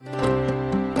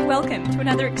Welcome to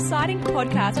another exciting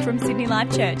podcast from Sydney Life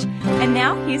Church. And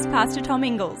now, here's Pastor Tom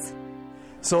Ingalls.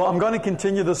 So I'm going to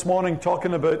continue this morning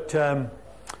talking about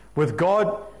with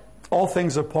God, all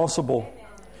things are possible.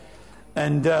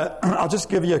 And I'll just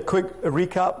give you a quick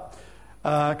recap.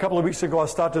 A couple of weeks ago I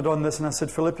started on this and I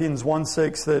said Philippians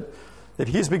 1:6 that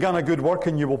He's begun a good work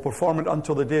and you will perform it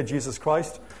until the day of Jesus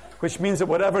Christ, which means that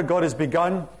whatever God has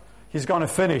begun, He's going to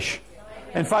finish.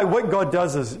 In fact, what God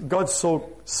does is, God's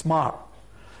so smart.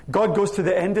 God goes to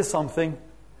the end of something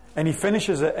and He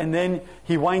finishes it, and then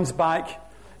He winds back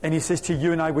and He says to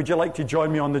you and I, would you like to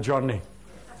join me on the journey?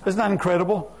 Isn't that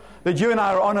incredible? That you and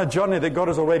I are on a journey that God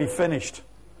has already finished.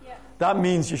 Yeah. That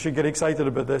means you should get excited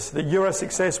about this, that you're a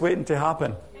success waiting to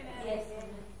happen. Yes.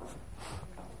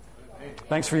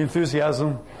 Thanks for your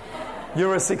enthusiasm.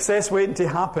 You're a success waiting to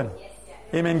happen.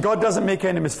 Amen. God doesn't make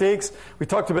any mistakes. We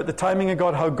talked about the timing of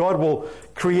God, how God will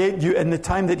create you in the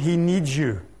time that He needs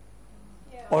you.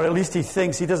 Or at least He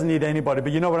thinks. He doesn't need anybody.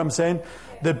 But you know what I'm saying?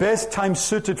 The best time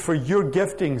suited for your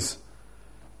giftings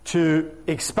to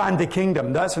expand the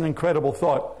kingdom. That's an incredible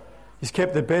thought. He's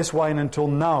kept the best wine until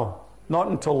now. Not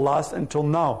until last, until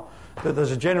now. That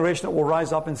there's a generation that will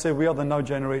rise up and say, we are the now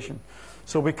generation.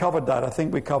 So we covered that. I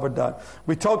think we covered that.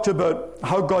 We talked about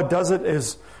how God does it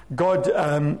is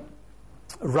God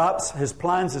wraps His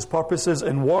plans, His purposes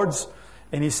in words,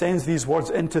 and He sends these words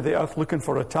into the earth looking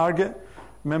for a target.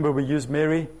 Remember, we used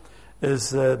Mary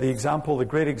as the example, the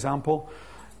great example.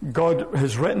 God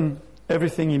has written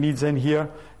everything He needs in here.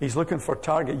 He's looking for a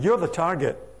target. You're the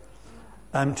target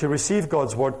to receive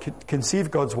God's word,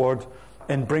 conceive God's word,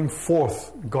 and bring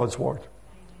forth God's word.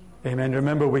 Amen.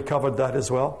 Remember, we covered that as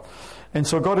well. And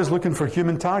so God is looking for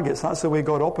human targets. That's the way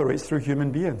God operates, through human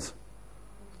beings.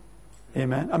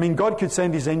 Amen. I mean, God could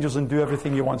send His angels and do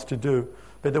everything He wants to do,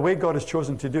 but the way God has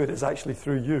chosen to do it is actually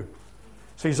through you.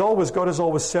 So God is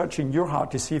always searching your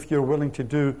heart to see if you're willing to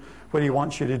do what He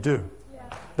wants you to do.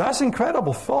 Yeah. That's an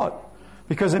incredible thought,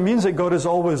 because it means that God is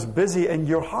always busy in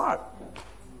your heart.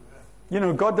 You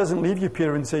know, God doesn't leave you,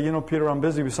 Peter, and say, you know, Peter, I'm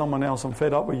busy with someone else. I'm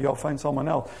fed up with you. I'll find someone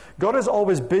else. God is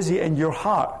always busy in your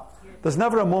heart. There's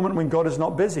never a moment when God is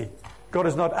not busy. God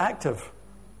is not active.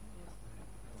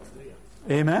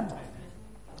 Amen.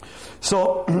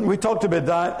 So we talked about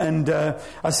that, and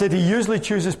I said He usually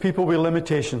chooses people with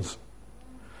limitations.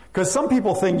 Because some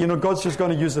people think, you know, God's just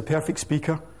going to use the perfect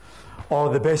speaker,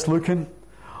 or the best looking,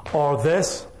 or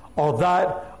this, or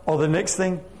that, or the next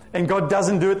thing. And God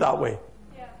doesn't do it that way.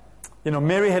 Yeah. You know,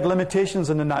 Mary had limitations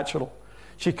in the natural.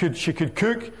 She could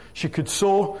cook, she could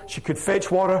sew, she could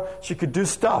fetch water, she could do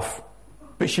stuff.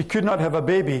 But she could not have a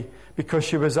baby because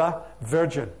she was a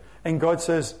virgin. And God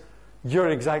says, you're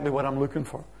exactly what I'm looking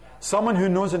for. Someone who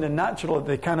knows in the natural that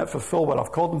they cannot fulfill what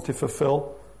I've called them to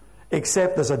fulfill,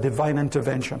 except there's a divine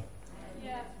intervention.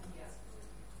 Yeah.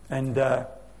 And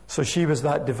so she was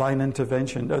that divine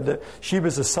intervention. She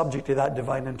was the subject of that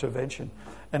divine intervention.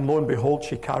 And lo and behold,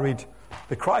 she carried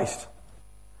the Christ,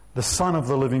 the Son of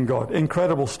the living God.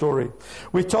 Incredible story.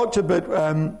 We talked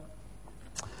about,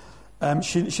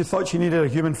 she thought she needed a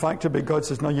human factor, but God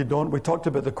says, no, you don't. We talked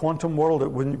about the quantum world.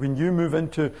 When you move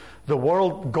into the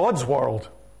world, God's world,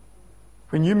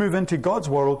 when you move into God's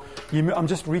world, I'm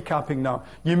just recapping now.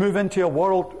 You move into a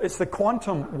world, it's the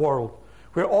quantum world,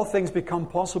 where all things become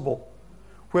possible.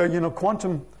 Where, you know,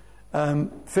 quantum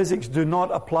physics do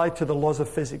not apply to the laws of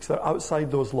physics. They're outside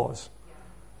those laws.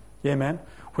 Amen?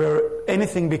 Where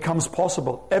anything becomes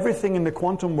possible. Everything in the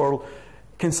quantum world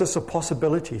consists of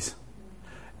possibilities.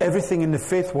 Everything in the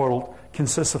faith world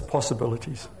consists of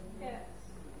possibilities.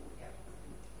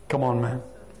 Come on, man.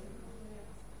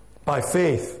 By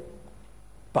faith.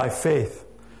 By faith.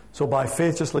 So by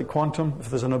faith, just like quantum, if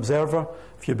there's an observer,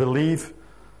 if you believe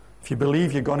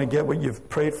you're going to get what you've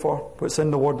prayed for, what's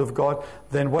in the Word of God,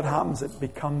 then what happens? It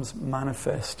becomes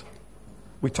manifest.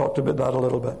 We talked about that a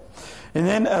little bit. And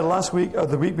then last week, or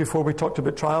the week before, we talked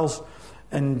about trials.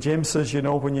 And James says, you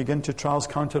know, when you get into trials,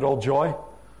 count it all joy.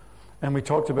 And we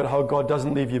talked about how God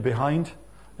doesn't leave you behind.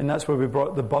 And that's where we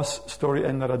brought the bus story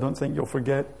in that I don't think you'll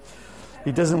forget.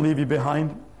 He doesn't leave you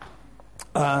behind.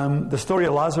 The story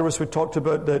of Lazarus, we talked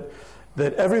about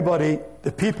that everybody,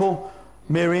 the people,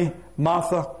 Mary,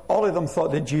 Martha, all of them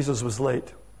thought that Jesus was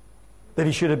late. That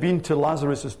He should have been to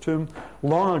Lazarus' tomb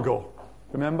long ago.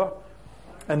 Remember?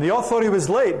 And they all thought He was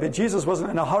late, but Jesus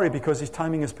wasn't in a hurry because His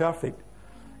timing is perfect.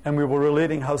 And we were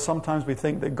relating how sometimes we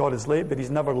think that God is late, but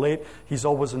He's never late. He's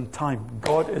always in time.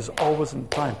 God is always in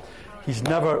time. He's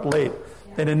never late.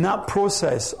 And in that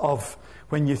process of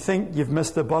when you think you've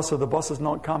missed the bus or the bus is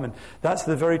not coming, that's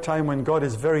the very time when God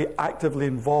is very actively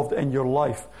involved in your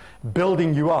life,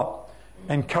 building you up,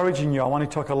 encouraging you. I want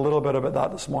to talk a little bit about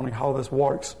that this morning, how this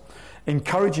works.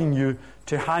 Encouraging you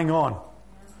to hang on,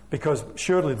 because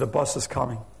surely the bus is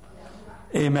coming.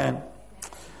 Amen.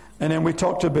 And then we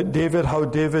talked about David, how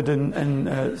David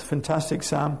in fantastic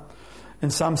Psalm. In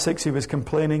Psalm 6 he was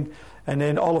complaining, and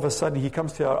then all of a sudden he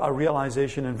comes to a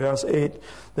realization in verse 8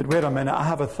 that, wait a minute, I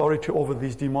have authority over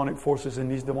these demonic forces and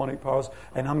these demonic powers,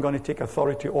 and I'm going to take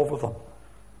authority over them.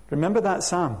 Remember that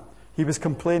Psalm? He was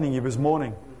complaining, he was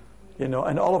moaning, and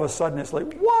all of a sudden it's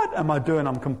like, what am I doing?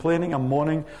 I'm complaining, I'm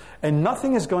moaning, and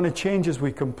nothing is going to change as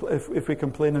if we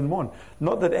complain and moan.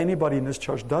 Not that anybody in this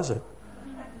church does it.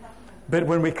 But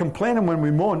when we complain and when we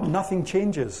moan, nothing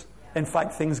changes. In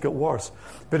fact, things get worse.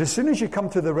 But as soon as you come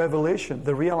to the revelation,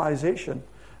 the realization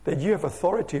that you have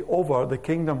authority over the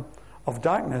kingdom of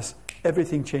darkness,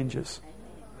 everything changes.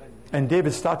 And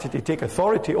David started to take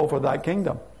authority over that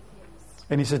kingdom.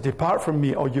 And he says, depart from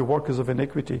me, all you workers of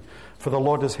iniquity, for the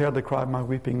Lord has heard the cry of my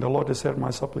weeping. The Lord has heard my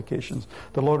supplications.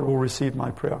 The Lord will receive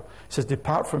my prayer. He says,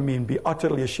 depart from me and be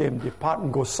utterly ashamed. Depart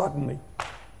and go suddenly.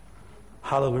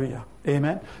 Hallelujah.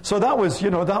 Amen. So that was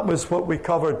what we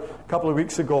covered a couple of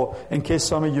weeks ago, in case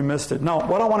some of you missed it. Now,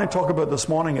 what I want to talk about this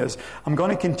morning is, I'm going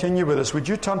to continue with this. Would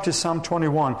you turn to Psalm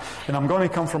 21? And I'm going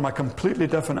to come from a completely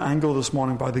different angle this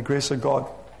morning by the grace of God.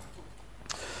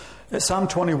 It's Psalm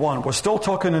 21. We're still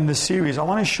talking in this series. I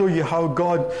want to show you how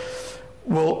God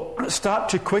will start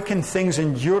to quicken things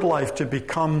in your life to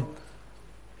become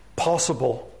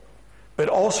possible, but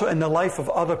also in the life of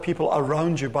other people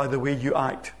around you by the way you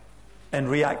act and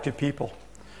react to people.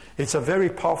 It's a very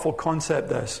powerful concept,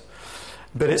 this.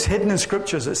 But it's hidden in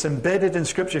Scriptures. It's embedded in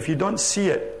Scripture. If you don't see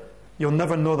it, you'll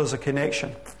never know there's a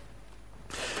connection.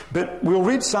 But we'll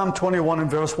read Psalm 21 in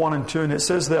verse 1 and 2, and it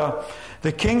says there,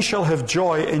 the king shall have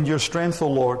joy in your strength, O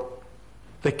Lord.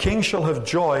 The king shall have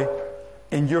joy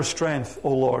in your strength, O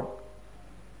Lord.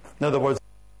 In other words,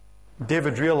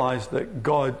 David realized that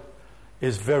God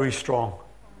is very strong.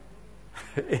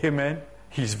 Amen.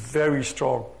 He's very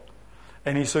strong.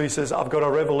 And so he says, I've got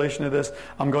a revelation of this.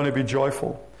 I'm going to be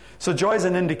joyful. So joy is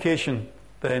an indication,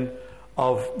 then,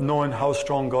 of knowing how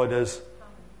strong God is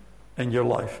in your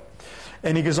life.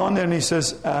 And he goes on there and he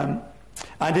says, and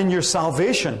in your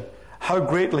salvation, how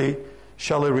greatly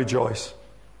shall he rejoice?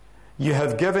 You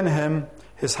have given him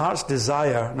his heart's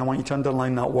desire, and I want you to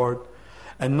underline that word,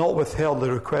 and not withheld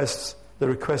the request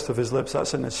of his lips.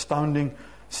 That's an astounding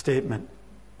statement.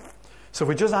 So if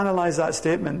we just analyze that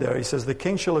statement there, he says, the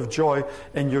king shall have joy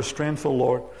in your strength, O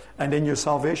Lord, and in your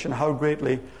salvation, how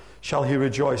greatly shall he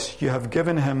rejoice? You have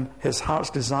given him his heart's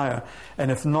desire, and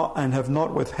have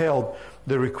not withheld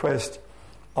the request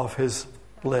of his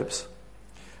lips.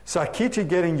 So a key to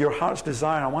getting your heart's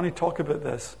desire, I want to talk about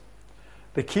this.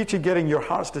 The key to getting your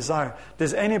heart's desire.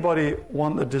 Does anybody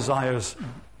want the desires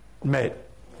met?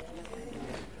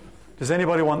 Does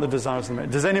anybody want the desires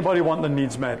met? Does anybody want the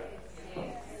needs met?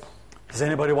 Does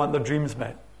anybody want their dreams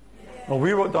met? Well,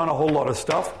 we wrote down a whole lot of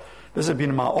stuff. This has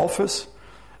been in my office,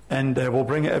 and we'll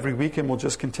bring it every week, and we'll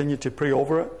just continue to pray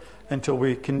over it until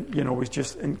we can, we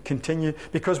just continue,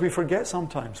 because we forget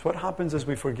sometimes. What happens is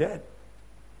we forget.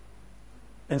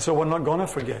 And so we're not going to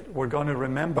forget. We're going to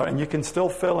remember. And you can still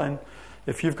fill in,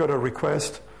 if you've got a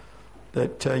request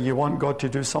that you want God to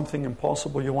do something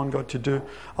impossible, you want God to do,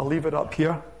 I'll leave it up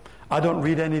here. I don't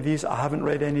read any of these. I haven't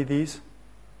read any of these.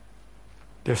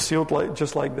 They're sealed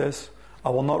just like this.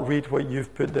 I will not read what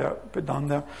you've put down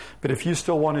there. But if you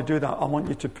still want to do that, I want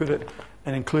you to put it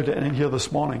and include it in here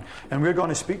this morning. And we're going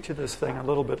to speak to this thing a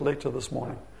little bit later this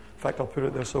morning. In fact, I'll put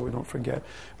it there so we don't forget.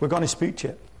 We're going to speak to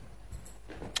it.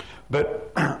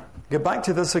 But get back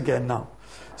to this again now.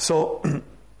 So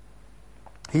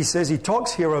he says, he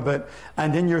talks here about,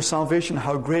 and in your salvation,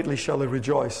 how greatly shall he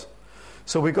rejoice.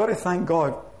 So we've got to thank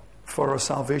God for our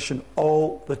salvation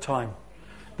all the time.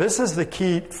 This is the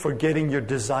key for getting your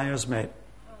desires met.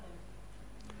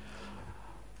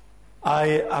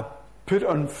 I put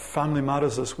on Family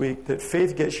Matters this week that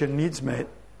faith gets your needs met,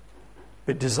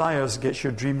 but desires gets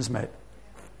your dreams met.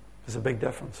 There's a big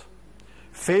difference.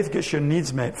 Faith gets your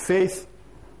needs met. Faith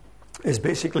is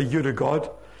basically you to God.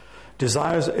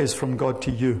 Desires is from God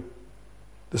to you.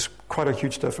 There's quite a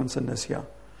huge difference in this here.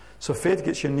 So faith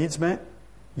gets your needs met,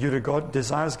 you to God.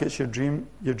 Desires gets your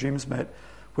dreams met,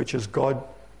 which is God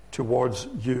towards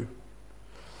you.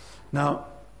 Now,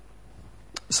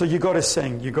 so you got to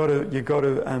sing. You got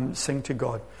to sing to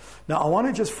God. Now, I want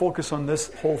to just focus on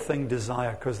this whole thing,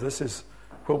 desire, because this is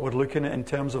what we're looking at in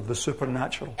terms of the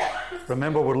supernatural.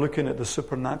 Remember, we're looking at the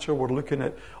supernatural. We're looking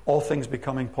at all things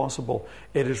becoming possible.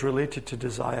 It is related to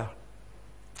desire.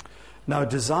 Now,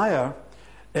 desire,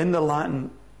 in the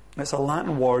Latin, it's a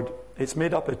Latin word. It's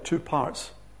made up of two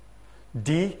parts.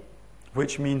 D,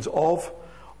 which means of,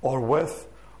 or with,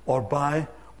 or by,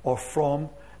 or from,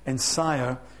 and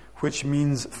sire, which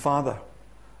means father.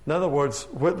 In other words,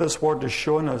 what this word is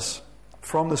showing us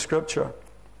from the Scripture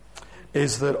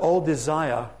is that all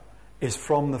desire is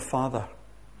from the Father.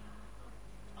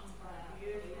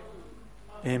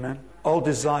 Amen. All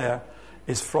desire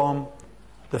is from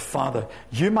the Father.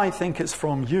 You might think it's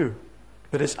from you,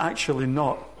 but it's actually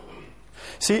not.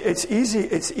 See, it's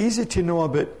easy to know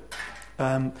about.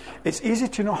 It's easy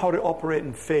to know how to operate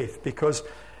in faith because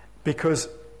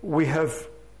we have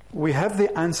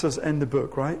the answers in the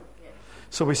book, right?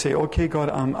 So we say, okay, God,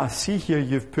 I see here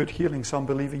you've put healing, so I'm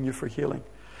believing you for healing.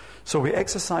 So we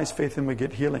exercise faith and we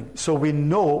get healing. So we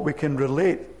know we can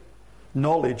relate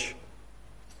knowledge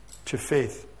to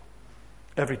faith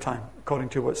every time, according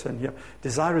to what's in here.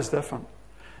 Desire is different.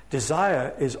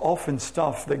 Desire is often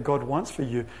stuff that God wants for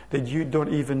you that you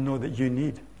don't even know that you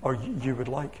need or you would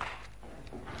like.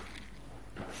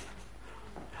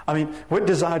 I mean, what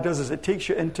desire does is it takes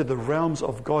you into the realms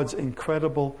of God's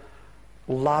incredible,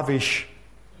 lavish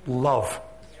love.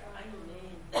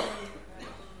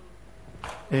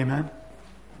 Amen.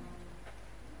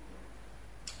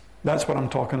 That's what I'm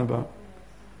talking about.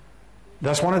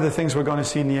 That's one of the things we're going to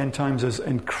see in the end times is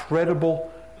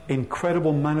incredible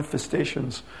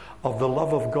manifestations of the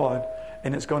love of God,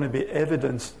 and it's going to be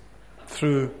evidenced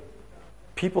through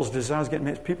people's desires getting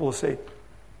met. People will say,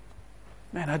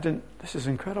 man, this is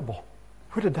incredible.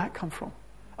 Where did that come from?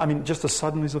 I mean, just the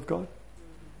suddenlies of God.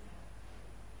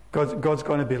 God's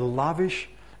going to be lavish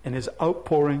in His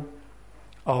outpouring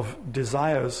of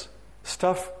desires.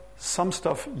 Some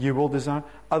stuff you will desire,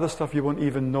 other stuff you won't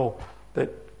even know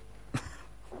that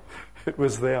it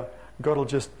was there. God will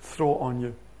just throw it on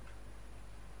you.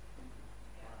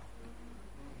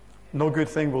 No good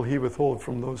thing will He withhold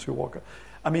from those who walk.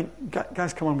 I mean,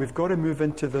 guys, come on, we've got to move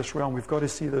into this realm. We've got to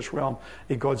see this realm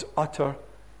in God's utter,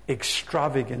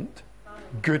 extravagant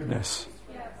goodness.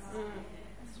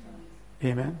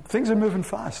 Amen. Things are moving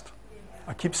fast.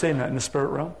 I keep saying that in the spirit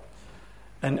realm.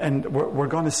 And we're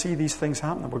going to see these things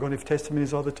happen. We're going to have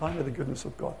testimonies all the time of the goodness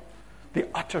of God. The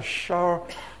utter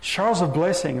showers of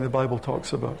blessing the Bible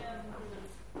talks about.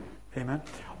 Amen.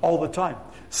 All the time.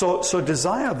 So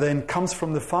desire then comes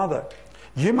from the Father.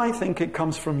 You might think it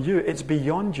comes from you. It's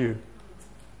beyond you.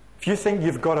 If you think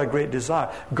you've got a great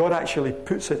desire, God actually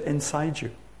puts it inside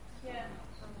you.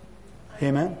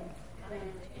 Amen.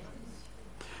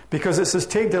 Because it says,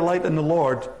 take delight in the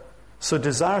Lord. So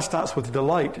desire starts with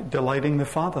delight, delighting the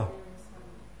Father.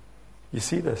 You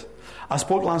see this? I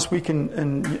spoke last week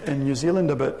in New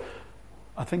Zealand about,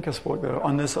 I think I spoke there,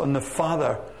 on the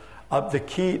Father. The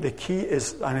key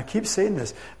is, and I keep saying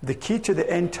this, the key to the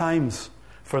end times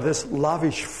for this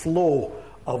lavish flow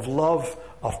of love,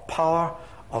 of power,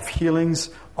 of healings,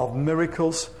 of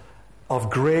miracles, of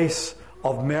grace,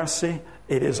 of mercy,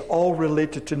 it is all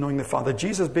related to knowing the Father.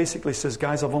 Jesus basically says,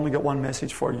 guys, I've only got one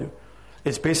message for you.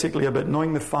 It's basically about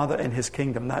knowing the Father and His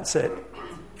kingdom. That's it.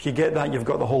 If you get that, you've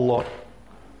got the whole lot.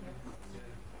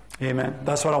 Amen.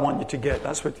 That's what I want you to get.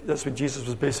 That's what Jesus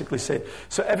was basically saying.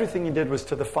 So everything He did was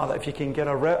to the Father. If you can get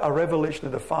a revelation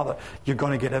of the Father, you're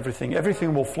going to get everything.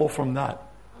 Everything will flow from that.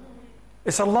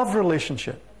 It's a love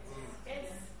relationship.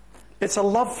 It's a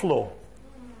love flow.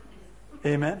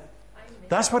 Amen.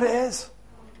 That's what it is.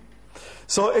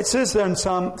 So it says there in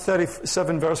Psalm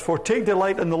 37 verse 4, take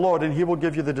delight in the Lord and He will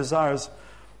give you the desires,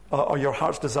 or your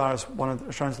heart's desires, one of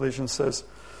the translations says,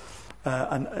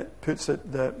 and it puts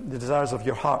it, the desires of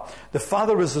your heart. The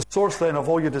Father is the source then of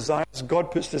all your desires.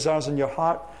 God puts desires in your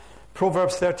heart.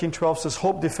 Proverbs 13:12 says,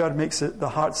 hope deferred makes the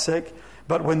heart sick,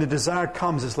 but when the desire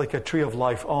comes, it's like a tree of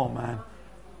life. Oh man.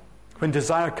 When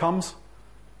desire comes,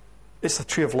 it's the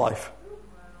tree of life.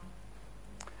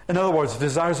 In other words,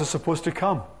 desires are supposed to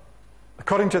come.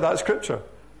 According to that scripture,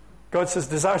 God says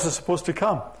desires are supposed to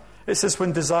come. It says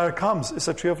when desire comes, it's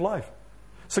a tree of life.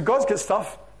 So God's got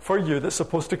stuff for you that's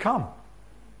supposed to come.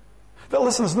 But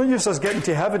listen, there's no use us getting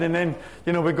to heaven and then,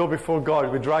 we go before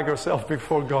God. We drag ourselves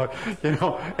before God,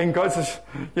 And God says,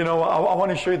 I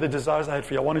want to show you the desires I had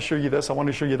for you. I want to show you this. I want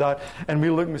to show you that. And we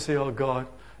look and we say, oh God,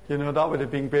 that would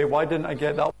have been great. Why didn't I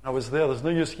get that when I was there? There's no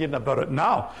use hearing about it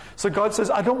now. So God says,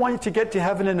 I don't want you to get to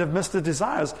heaven and have missed the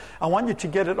desires. I want you to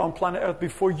get it on planet Earth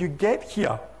before you get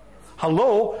here.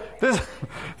 Hello?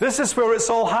 This is where it's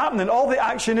all happening. All the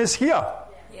action is here.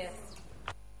 Yes.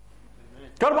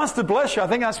 God wants to bless you. I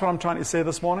think that's what I'm trying to say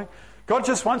this morning. God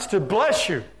just wants to bless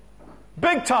you.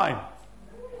 Big time.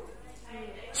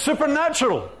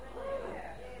 Supernatural.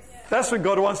 That's what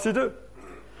God wants to do.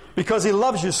 Because He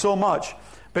loves you so much.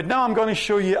 But now I'm going to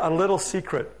show you a little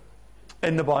secret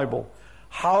in the Bible.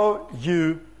 How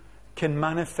you can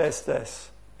manifest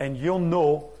this. And you'll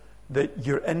know that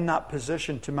you're in that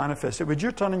position to manifest it. Would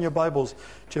you turn in your Bibles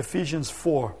to Ephesians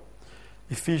 4?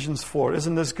 Ephesians 4.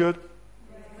 Isn't this good?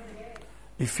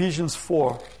 Ephesians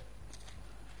 4.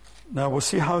 Now we'll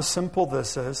see how simple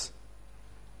this is,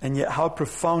 and yet how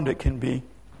profound it can be.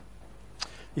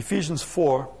 Ephesians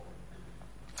 4.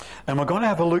 And we're going to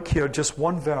have a look here, just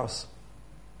one verse.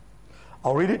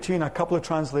 I'll read it to you in a couple of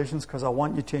translations because I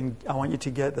want you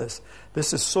to get this.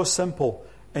 This is so simple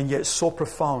and yet so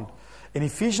profound. In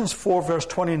Ephesians 4 verse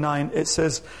 29 it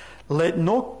says, "Let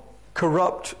no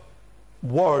corrupt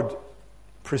word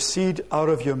proceed out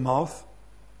of your mouth,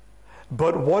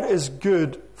 but what is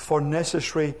good for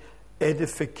necessary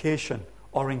edification,"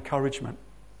 or encouragement.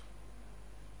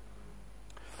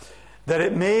 "That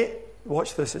it may,"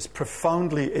 watch this, it's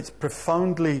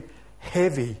profoundly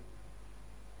heavy.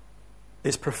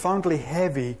 It's profoundly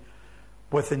heavy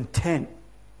with intent.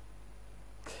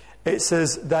 It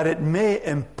says that it may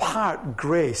impart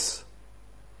grace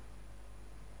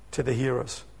to the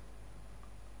hearers.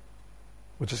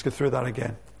 We'll just go through that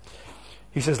again.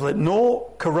 He says, "Let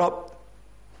no corrupt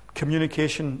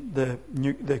communication,"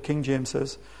 the King James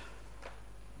says,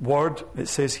 word, it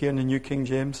says here in the New King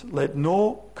James, "Let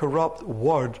no corrupt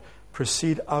word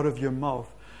proceed out of your mouth,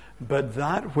 but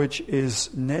that which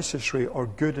is necessary," or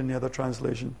good in the other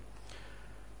translation,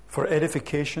 "for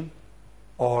edification,"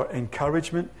 or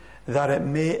encouragement, "that it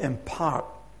may impart."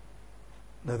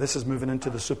 Now this is moving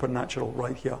into the supernatural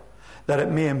right here. "That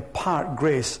it may impart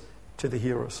grace to the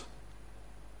hearers."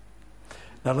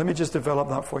 Now let me just develop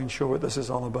that for you and show what this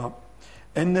is all about.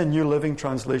 In the New Living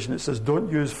Translation it says,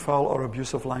 "Don't use foul or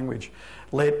abusive language.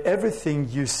 Let everything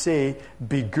you say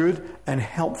be good and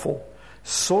helpful,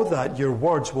 so that your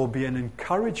words will be an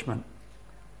encouragement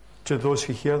to those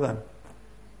who hear them."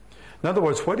 In other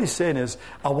words, what he's saying is,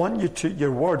 I want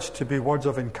your words to be words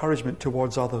of encouragement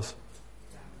towards others.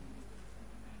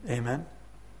 Amen.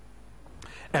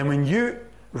 And when you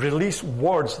release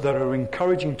words that are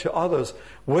encouraging to others,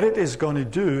 what it is going to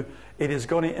do, it is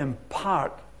going to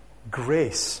impart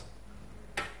grace.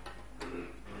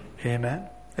 Amen.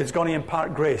 It's going to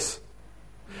impart grace.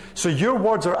 So your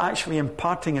words are actually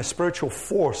imparting a spiritual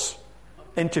force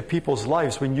into people's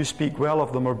lives when you speak well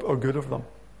of them or good of them.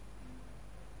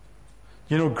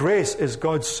 You know, grace is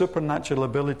God's supernatural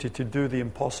ability to do the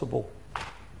impossible.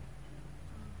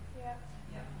 Yeah.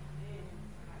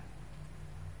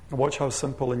 Watch how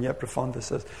simple and yet profound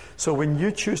this is. So when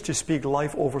you choose to speak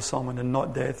life over someone and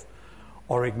not death,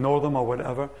 or ignore them or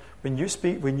whatever, when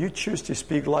you choose to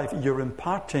speak life, you're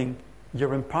imparting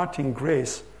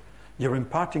grace. You're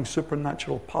imparting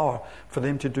supernatural power for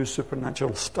them to do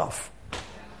supernatural stuff.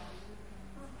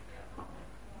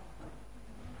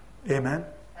 Amen?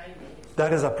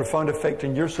 That has a profound effect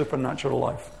in your supernatural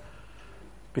life,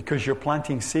 because you're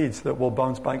planting seeds that will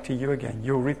bounce back to you again.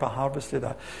 You'll reap a harvest of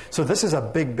that. So this is a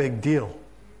big, big deal.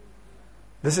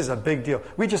 This is a big deal.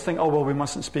 We just think, oh, well, we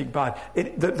mustn't speak bad.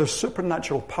 There's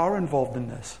supernatural power involved in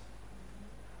this.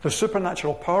 There's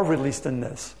supernatural power released in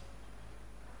this.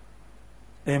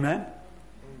 Amen?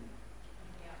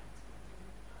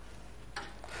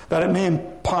 That it may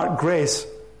impart grace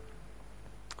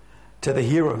to the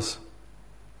hearers.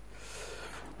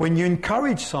 When you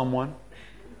encourage someone,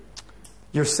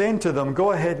 you're saying to them,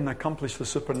 go ahead and accomplish the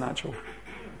supernatural.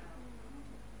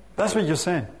 That's what you're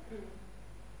saying.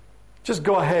 Just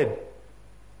go ahead.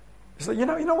 It's like, you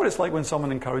know what it's like when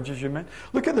someone encourages you, man?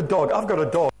 Look at the dog. I've got a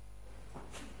dog.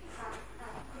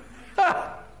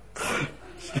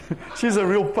 She's a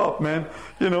real pup, man.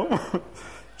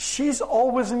 She's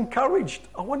always encouraged.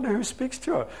 I wonder who speaks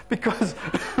to her. Because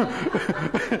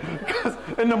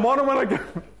in the morning when I go...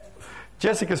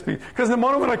 Jessica speaks. Because in the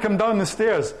morning when I come down the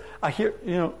stairs, I hear,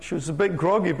 she was a bit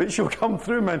groggy, but she'll come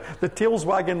through, man. The tail's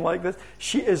wagging like this.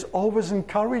 She is always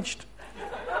encouraged.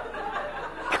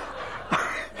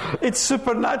 It's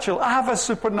supernatural. I have a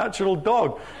supernatural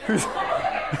dog who's...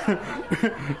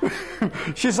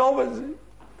 she's always...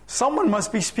 Someone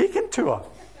must be speaking to her.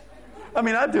 I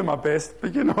mean, I do my best,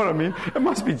 but you know what I mean? It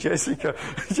must be Jessica.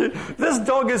 This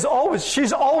dog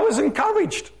she's always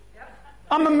encouraged.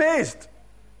 I'm amazed.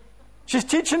 She's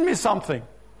teaching me something.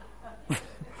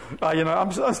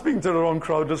 I'm speaking to the wrong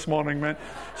crowd this morning, man.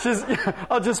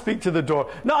 I'll just speak to the door.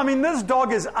 No, I mean, this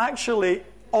dog is actually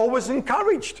always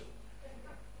encouraged.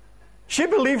 She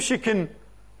believes she can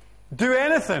do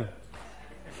anything.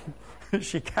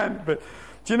 She can't, but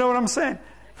do you know what I'm saying?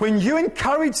 When you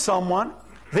encourage someone,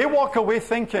 they walk away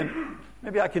thinking,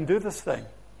 maybe I can do this thing.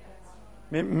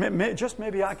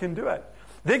 Maybe I can do it.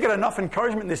 They get enough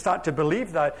encouragement, they start to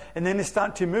believe that, and then they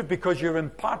start to move because you're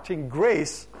imparting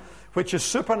grace which is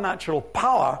supernatural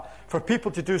power for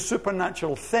people to do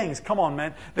supernatural things. Come on,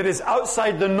 man. That is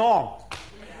outside the norm.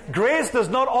 Grace does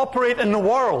not operate in the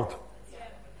world.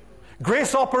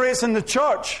 Grace operates in the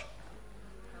church.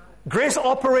 Grace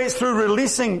operates through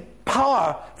releasing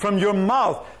power from your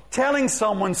mouth, telling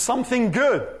someone something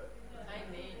good.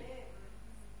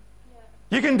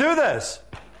 You can do this.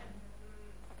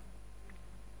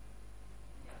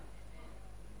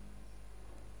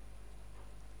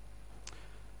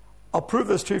 I'll prove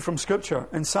this to you from Scripture.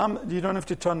 In Psalm, you don't have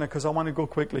to turn there because I want to go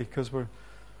quickly because we've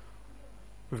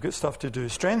got stuff to do.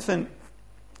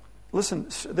 Listen,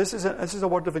 this is a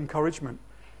word of encouragement.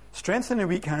 Strengthen the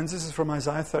weak hands. This is from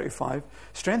Isaiah 35.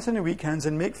 Strengthen the weak hands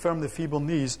and make firm the feeble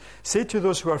knees. Say to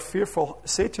those who are fearful,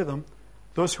 say to them,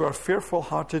 those who are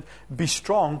fearful-hearted, be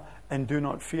strong and do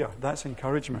not fear. That's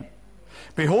encouragement.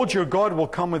 Behold, your God will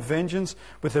come with vengeance.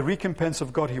 With the recompense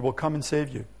of God, He will come and save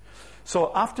you.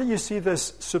 So after you see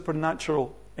this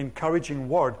supernatural, encouraging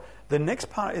word, the next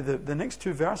part of the next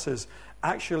two verses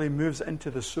actually moves into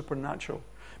the supernatural.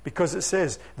 Because it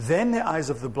says, then the eyes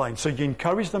of the blind. So you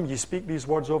encourage them, you speak these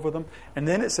words over them, and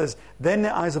then it says, then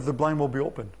the eyes of the blind will be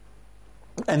opened,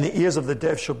 and the ears of the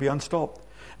deaf shall be unstopped.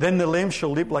 Then the lame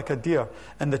shall leap like a deer,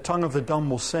 and the tongue of the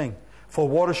dumb will sing. For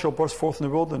water shall burst forth in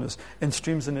the wilderness, and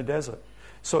streams in the desert.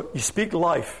 So you speak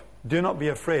life, do not be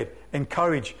afraid.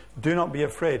 Encourage, do not be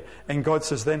afraid. And God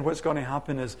says then what's going to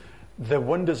happen is the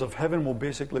windows of heaven will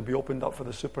basically be opened up for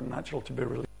the supernatural to be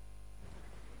released.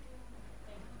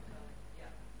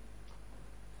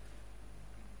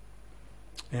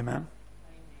 Amen.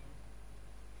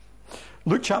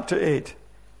 Luke chapter 8.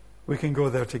 We can go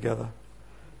there together.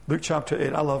 Luke chapter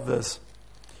 8. I love this.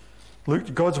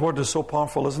 Luke, God's word is so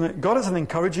powerful, isn't it? God is an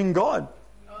encouraging God.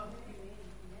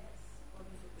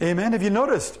 Amen. Have you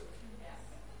noticed?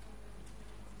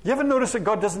 You ever noticed that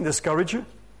God doesn't discourage you?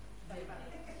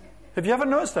 Have you ever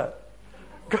noticed that?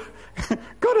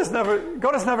 God has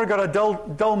never got a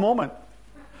dull moment.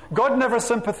 God never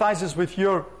sympathizes with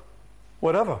your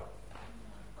whatever.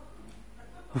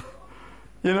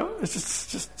 You know,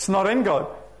 it's not in God.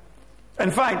 In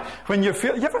fact, when you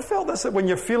ever feel this, that when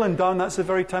you're feeling down, that's the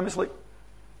very time it's like,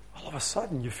 all of a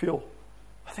sudden you feel,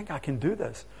 I think I can do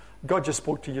this. God just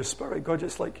spoke to your spirit. God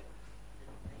just like,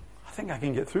 I think I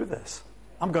can get through this.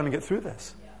 I'm going to get through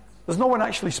this. There's no one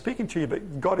actually speaking to you,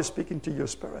 but God is speaking to your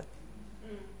spirit.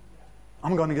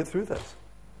 I'm going to get through this.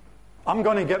 I'm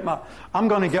going to get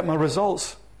my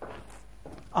results.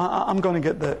 I'm going to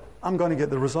get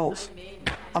the results.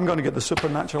 I'm going to get the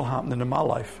supernatural happening in my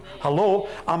life. Hello,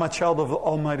 I'm a child of the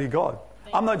Almighty God.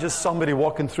 I'm not just somebody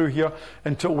walking through here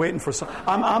until waiting for some.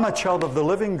 I'm a child of the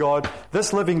living God.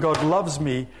 This living God loves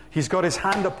me. He's got His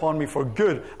hand upon me for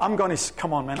good. I'm going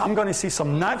to see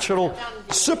some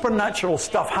supernatural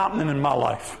stuff happening in my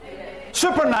life.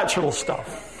 Supernatural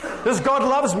stuff. This God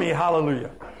loves me, hallelujah.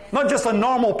 Not just a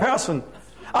normal person.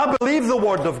 I believe the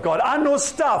Word of God. I know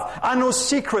stuff. I know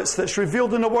secrets that's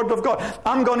revealed in the Word of God.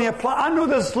 I'm going to apply. I know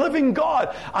this living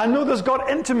God. I know this God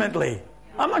intimately.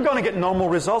 I'm not going to get normal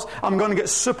results. I'm going to get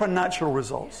supernatural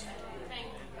results.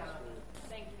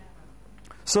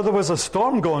 So there was a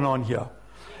storm going on here.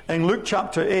 In Luke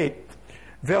chapter 8,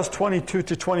 verse 22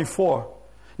 to 24.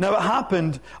 Now it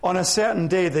happened on a certain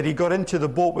day that He got into the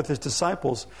boat with His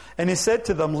disciples. And He said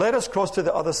to them, let us cross to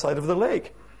the other side of the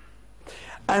lake.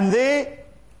 And they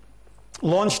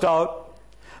launched out,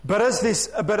 but as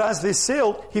they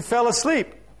sailed, He fell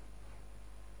asleep.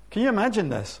 Can you imagine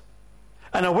this?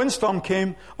 And a windstorm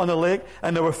came on the lake,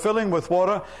 and they were filling with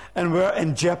water, and were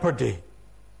in jeopardy.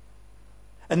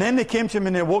 And then they came to Him,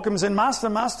 and they woke Him, and said, Master,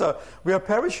 Master, we are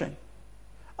perishing.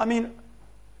 I mean,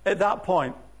 at that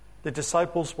point, the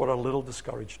disciples were a little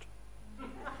discouraged.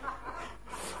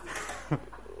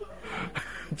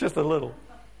 Just a little.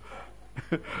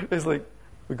 It's like,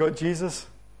 we got Jesus.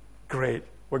 Great.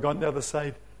 We're going to the other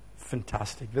side.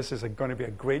 Fantastic. This is going to be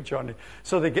a great journey.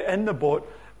 So they get in the boat,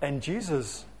 and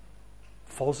Jesus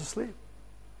falls asleep.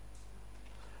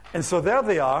 And so there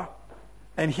they are,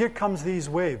 and here comes these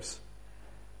waves.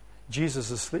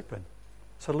 Jesus is sleeping.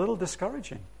 It's a little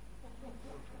discouraging.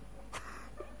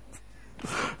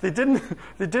 They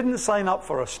didn't sign up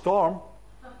for a storm.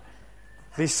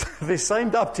 They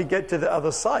signed up to get to the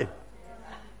other side.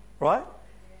 Right?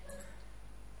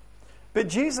 But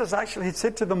Jesus actually had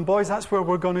said to them, boys, that's where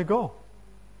we're going to go.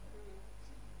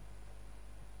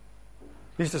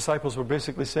 These disciples were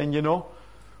basically saying, you know,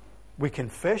 we can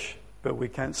fish, but we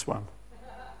can't swim.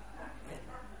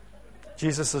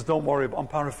 Jesus says, don't worry. I'm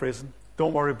paraphrasing.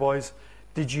 Don't worry, boys.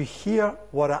 Did you hear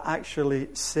what I actually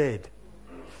said?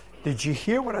 Did you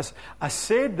hear what I said? I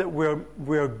said that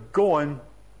we're going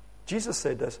Jesus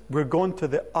said this. We're going to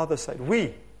the other side.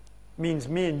 We means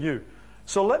me and you.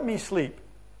 So let me sleep.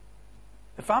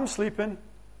 If I'm sleeping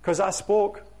because I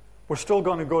spoke, we're still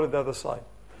going to go to the other side.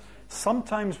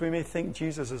 Sometimes we may think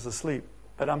Jesus is asleep,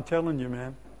 but I'm telling you,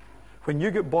 man, when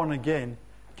you get born again,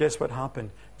 guess what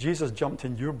happened? Jesus jumped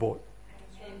in your boat.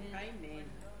 Amen.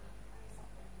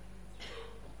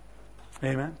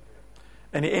 Amen.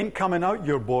 And he ain't coming out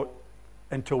your boat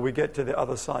until we get to the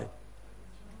other side.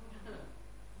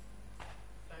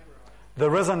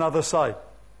 There is another side.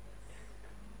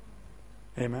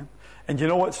 Amen. And you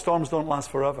know what? Storms don't last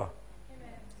forever.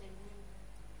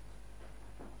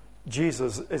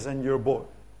 Jesus is in your boat.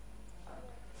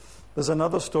 There's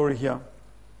another story here.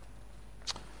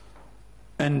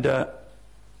 And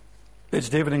it's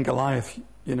David and Goliath,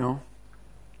 you know.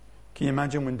 Can you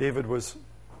imagine when David was...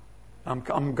 I'm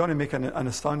going to make an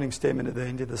astounding statement at the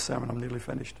end of the sermon. I'm nearly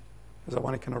finished because I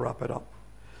want to kind of wrap it up.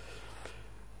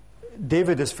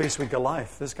 David is faced with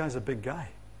Goliath. This guy's a big guy.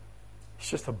 He's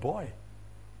just a boy.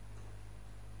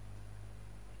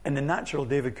 In the natural,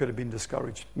 David could have been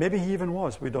discouraged. Maybe he even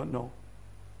was. We don't know.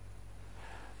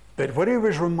 But what he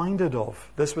was reminded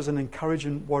of, this was an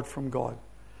encouraging word from God,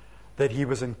 that he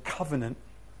was in covenant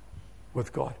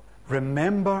with God.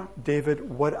 Remember, David,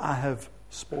 what I have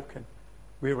spoken.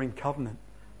 We're in covenant.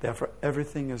 Therefore,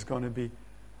 everything is going to be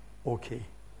okay.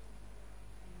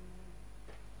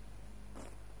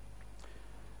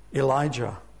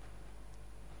 Elijah.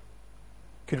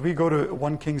 Could we go to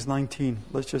 1 Kings 19?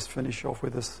 Let's just finish off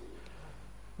with this.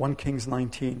 1 Kings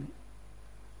 19.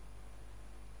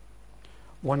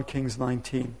 1 Kings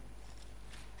 19.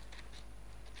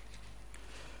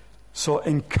 So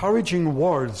encouraging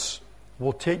words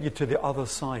will take you to the other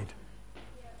side.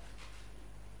 Yeah.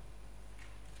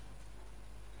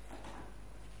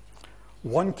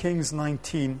 1 Kings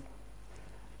 19.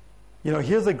 You know,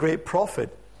 here's a great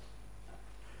prophet.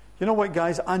 You know what,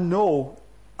 guys? I know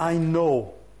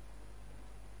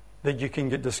that you can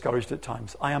get discouraged at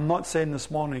times. I am not saying this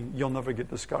morning you'll never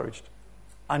get discouraged.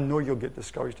 I know you'll get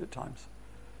discouraged at times.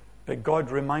 But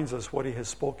God reminds us what he has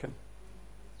spoken.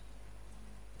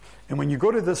 And when you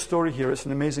go to this story here, it's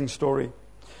an amazing story.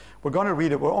 We're going to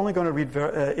read it. We're only going to read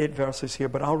 8 verses here,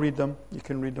 but I'll read them. You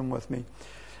can read them with me.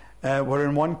 We're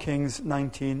in 1 Kings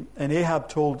 19. And Ahab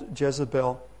told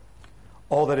Jezebel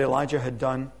all that Elijah had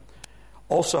done.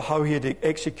 Also how he had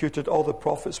executed all the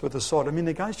prophets with the sword. I mean,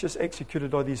 the guy's just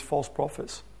executed all these false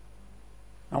prophets.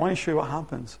 I want to show you what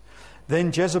happens.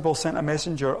 Then Jezebel sent a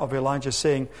messenger of Elijah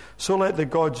saying, so let the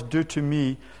gods do to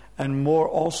me and more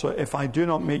also if I do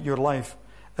not make your life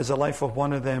as the life of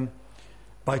one of them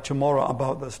by tomorrow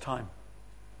about this time.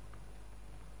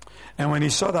 And when he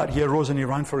saw that, he arose and he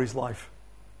ran for his life.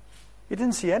 He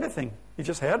didn't see anything. He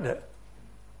just heard it.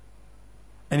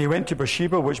 And he went to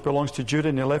Beersheba, which belongs to Judah,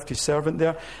 and he left his servant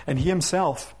there. And he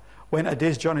himself went a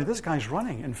day's journey. This guy's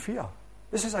running in fear.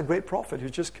 This is a great prophet who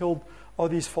just killed all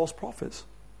these false prophets.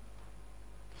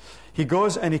 He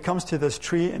goes and he comes to this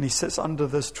tree and he sits under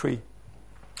this tree.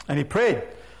 And he prayed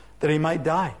that he might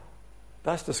die.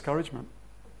 That's discouragement.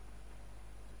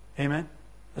 Amen?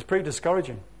 That's pretty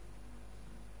discouraging.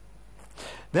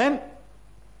 Then,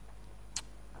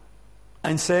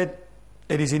 and said,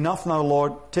 it is enough now,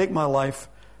 Lord, take my life,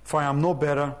 for I am no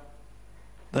better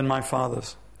than my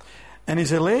fathers. And as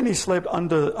he lay and he slept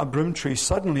under a broom tree,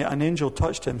 suddenly an angel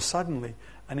touched him.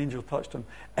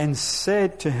 And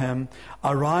said to him,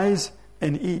 arise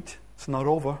and eat. It's not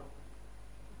over.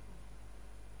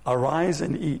 Arise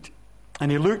and eat.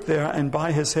 And he looked there, and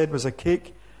by his head was a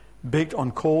cake baked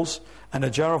on coals and a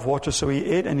jar of water. So he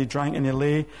ate and he drank and he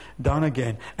lay down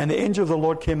again. And the angel of the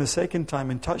Lord came the second time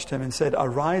and touched him and said,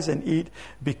 arise and eat,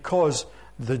 because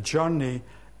the journey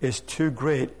is too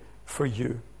great for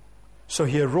you. So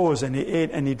he arose and he ate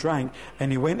and he drank,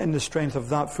 and he went in the strength of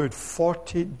that food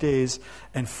 40 days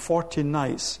and 40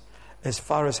 nights as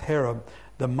far as Horeb,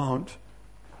 the mount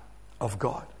of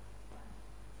God.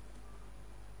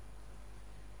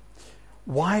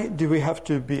 Why do we have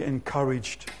to be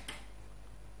encouraged?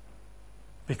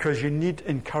 Because you need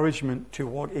encouragement to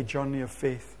walk a journey of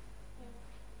faith.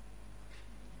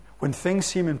 When things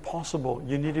seem impossible,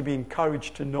 you need to be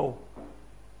encouraged to know,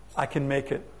 I can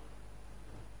make it.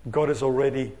 God has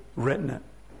already written it.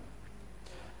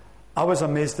 I was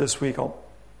amazed this week. I'll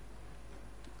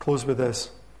close with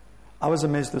this. I was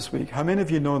amazed this week. How many of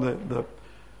you know that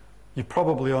you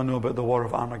probably all know about the War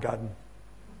of Armageddon?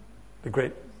 The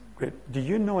great. Do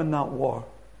you know in that war,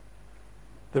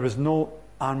 there was no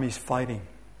armies fighting?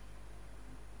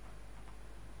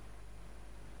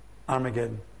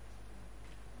 Armageddon.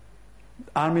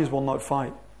 Armies will not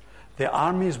fight. The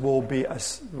armies will be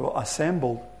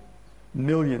assembled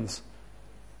millions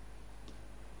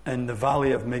in the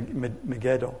valley of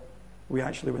Megiddo. We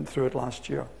actually went through it last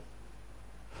year.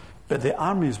 But the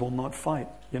armies will not fight.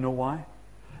 You know why?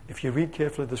 If you read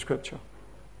carefully the scripture,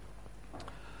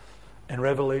 in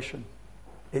Revelation,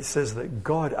 it says that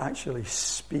God actually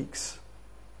speaks,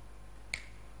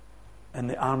 and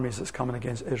the armies that's coming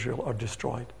against Israel are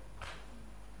destroyed.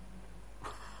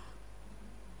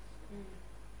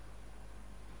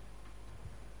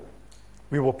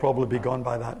 We will probably be gone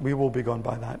by that. We will be gone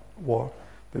by that war,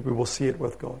 but we will see it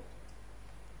with God.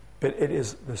 But it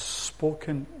is the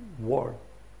spoken word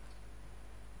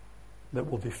that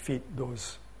will defeat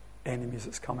those enemies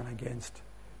that's coming against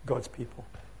God's people.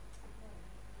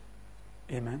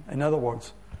 Amen. In other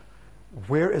words,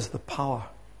 where is the power?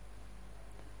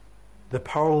 The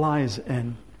power lies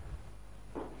in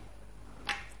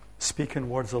speaking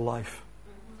words of life.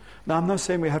 Now, I'm not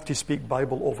saying we have to speak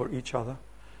Bible over each other,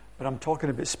 but I'm talking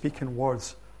about speaking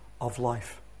words of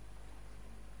life.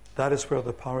 That is where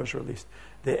the power is released.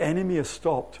 The enemy is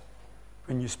stopped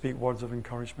when you speak words of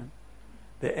encouragement.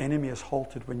 The enemy is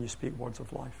halted when you speak words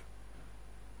of life.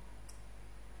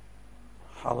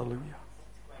 Hallelujah.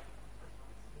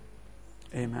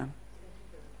 Amen.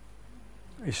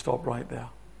 We stop right there.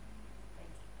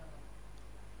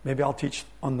 Maybe I'll teach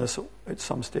on this at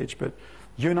some stage, but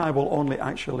you and I will only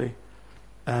actually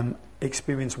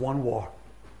experience one war.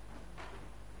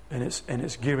 And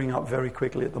it's gearing up very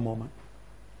quickly at the moment.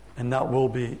 And that will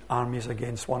be armies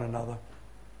against one another.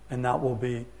 And that will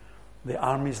be the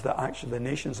armies that actually, the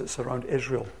nations that surround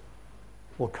Israel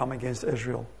will come against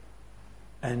Israel.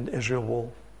 And Israel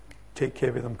will take care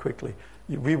of them quickly.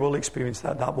 We will experience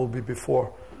that. That will be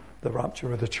before the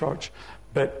rapture of the church.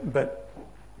 But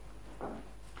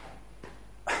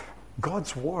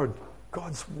God's word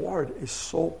is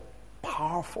so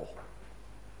powerful.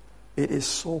 It is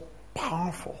so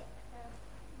powerful.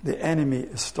 The enemy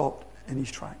is stopped in his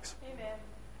tracks.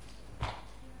 Amen.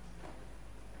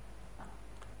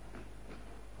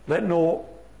 Let no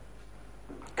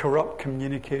corrupt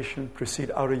communication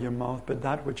proceed out of your mouth, but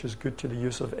that which is good to the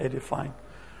use of edifying,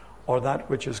 or that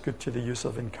which is good to the use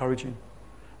of encouraging,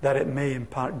 that it may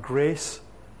impart grace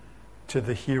to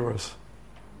the hearers,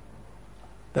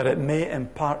 that it may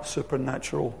impart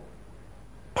supernatural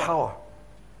power.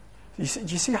 Do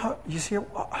you see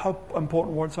how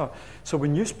important words are? So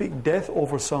when you speak death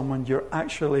over someone,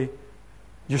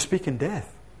 you're speaking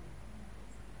death.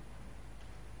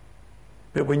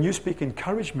 But when you speak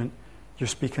encouragement, you're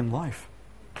speaking life.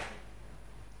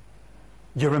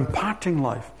 You're imparting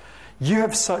life. You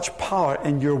have such power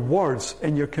in your words,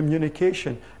 in your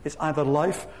communication. It's either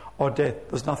life or death.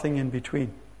 There's nothing in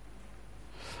between.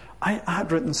 I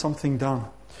had written something down.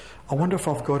 I wonder if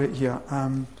I've got it here.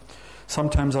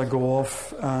 Sometimes I go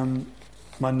off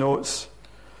my notes,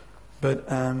 but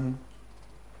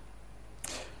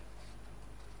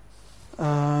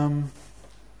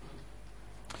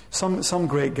some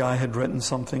great guy had written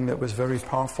something that was very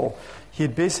powerful. He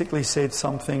had basically said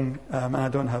something, and I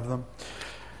don't have them,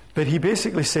 but he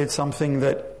basically said something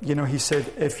that, he said,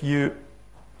 if you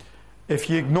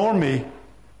ignore me,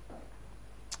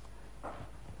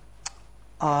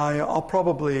 I'll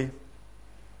probably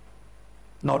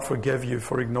not forgive you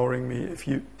for ignoring me. If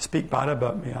you speak bad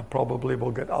about me, I probably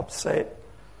will get upset.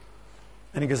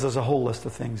 And he goes, there's a whole list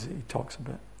of things that he talks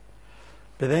about.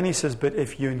 But then he says, but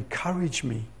if you encourage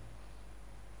me,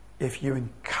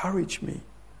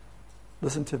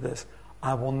 listen to this,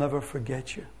 I will never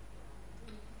forget you.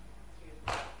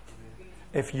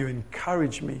 If you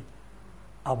encourage me,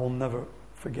 I will never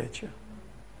forget you.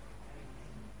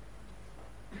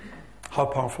 How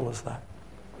powerful is that?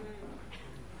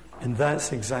 And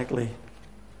that's exactly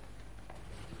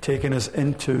taking us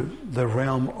into the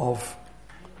realm of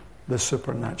the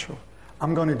supernatural.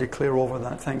 I'm going to declare over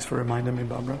that. Thanks for reminding me,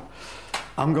 Barbara.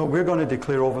 We're going to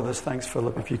declare over this. Thanks,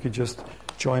 Philip, if you could just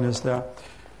join us there.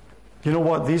 You know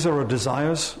what? These are our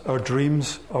desires, our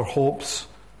dreams, our hopes,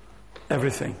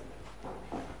 everything.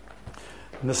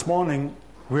 And this morning,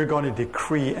 we're going to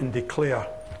decree and declare.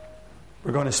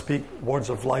 We're going to speak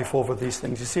words of life over these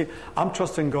things. You see, I'm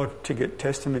trusting God to get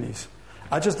testimonies.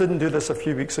 I just didn't do this a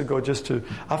few weeks ago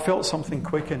I felt something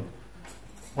quicken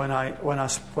when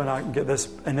I get this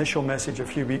initial message a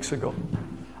few weeks ago.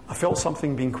 I felt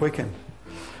something being quickened.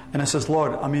 And I says,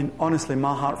 Lord, honestly,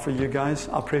 my heart for you guys,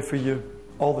 I pray for you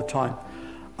all the time.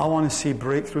 I want to see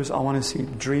breakthroughs. I want to see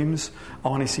dreams. I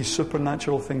want to see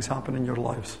supernatural things happen in your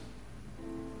lives.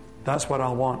 That's what I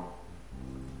want.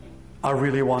 I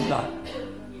really want that.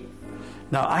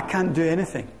 Now, I can't do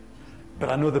anything, but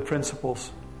I know the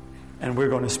principles, and we're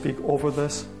going to speak over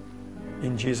this,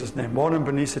 in Jesus' name. Warren and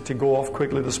Bernice had to go off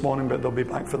quickly this morning, but they'll be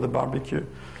back for the barbecue.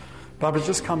 Barbara,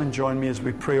 just come and join me as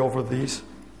we pray over these.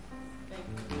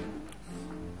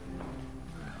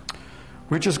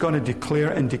 We're just going to declare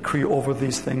and decree over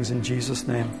these things in Jesus'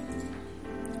 name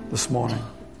this morning.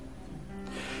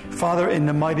 Father, in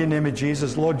the mighty name of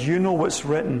Jesus, Lord, you know what's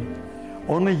written.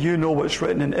 Only you know what's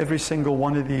written in every single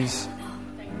one of these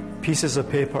pieces of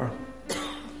paper.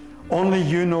 Only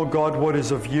you know, God, what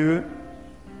is of you.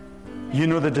 You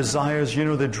know the desires, you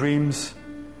know the dreams,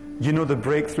 you know the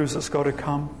breakthroughs that's got to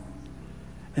come.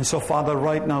 And so, Father,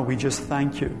 right now we just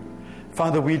thank you.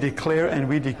 Father, we declare and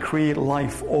we decree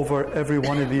life over every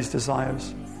one of these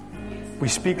desires. We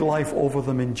speak life over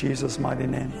them in Jesus' mighty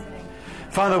name.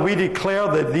 Father, we declare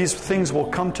that these things will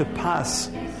come to pass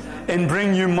and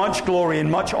bring you much glory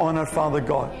and much honor, Father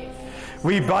God.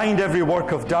 We bind every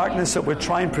work of darkness that would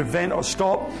try and prevent or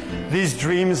stop these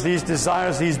dreams, these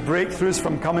desires, these breakthroughs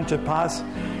from coming to pass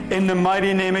in the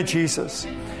mighty name of Jesus.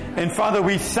 And Father,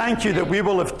 we thank you that we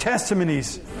will have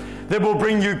testimonies that will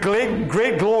bring you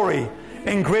great glory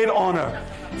and great honor.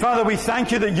 Father, we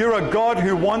thank you that you're a God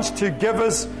who wants to give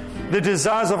us the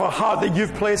desires of our heart that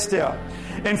you've placed there.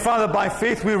 And Father, by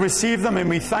faith we receive them and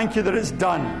we thank you that it's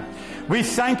done. We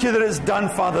thank you that it's done,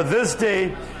 Father, this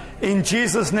day in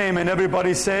Jesus' name. And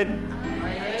everybody said,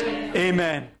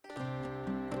 Amen.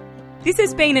 This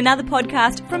has been another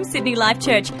podcast from Sydney Life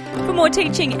Church. For more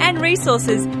teaching and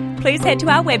resources, please head to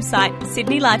our website,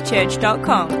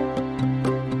 sydneylifechurch.com.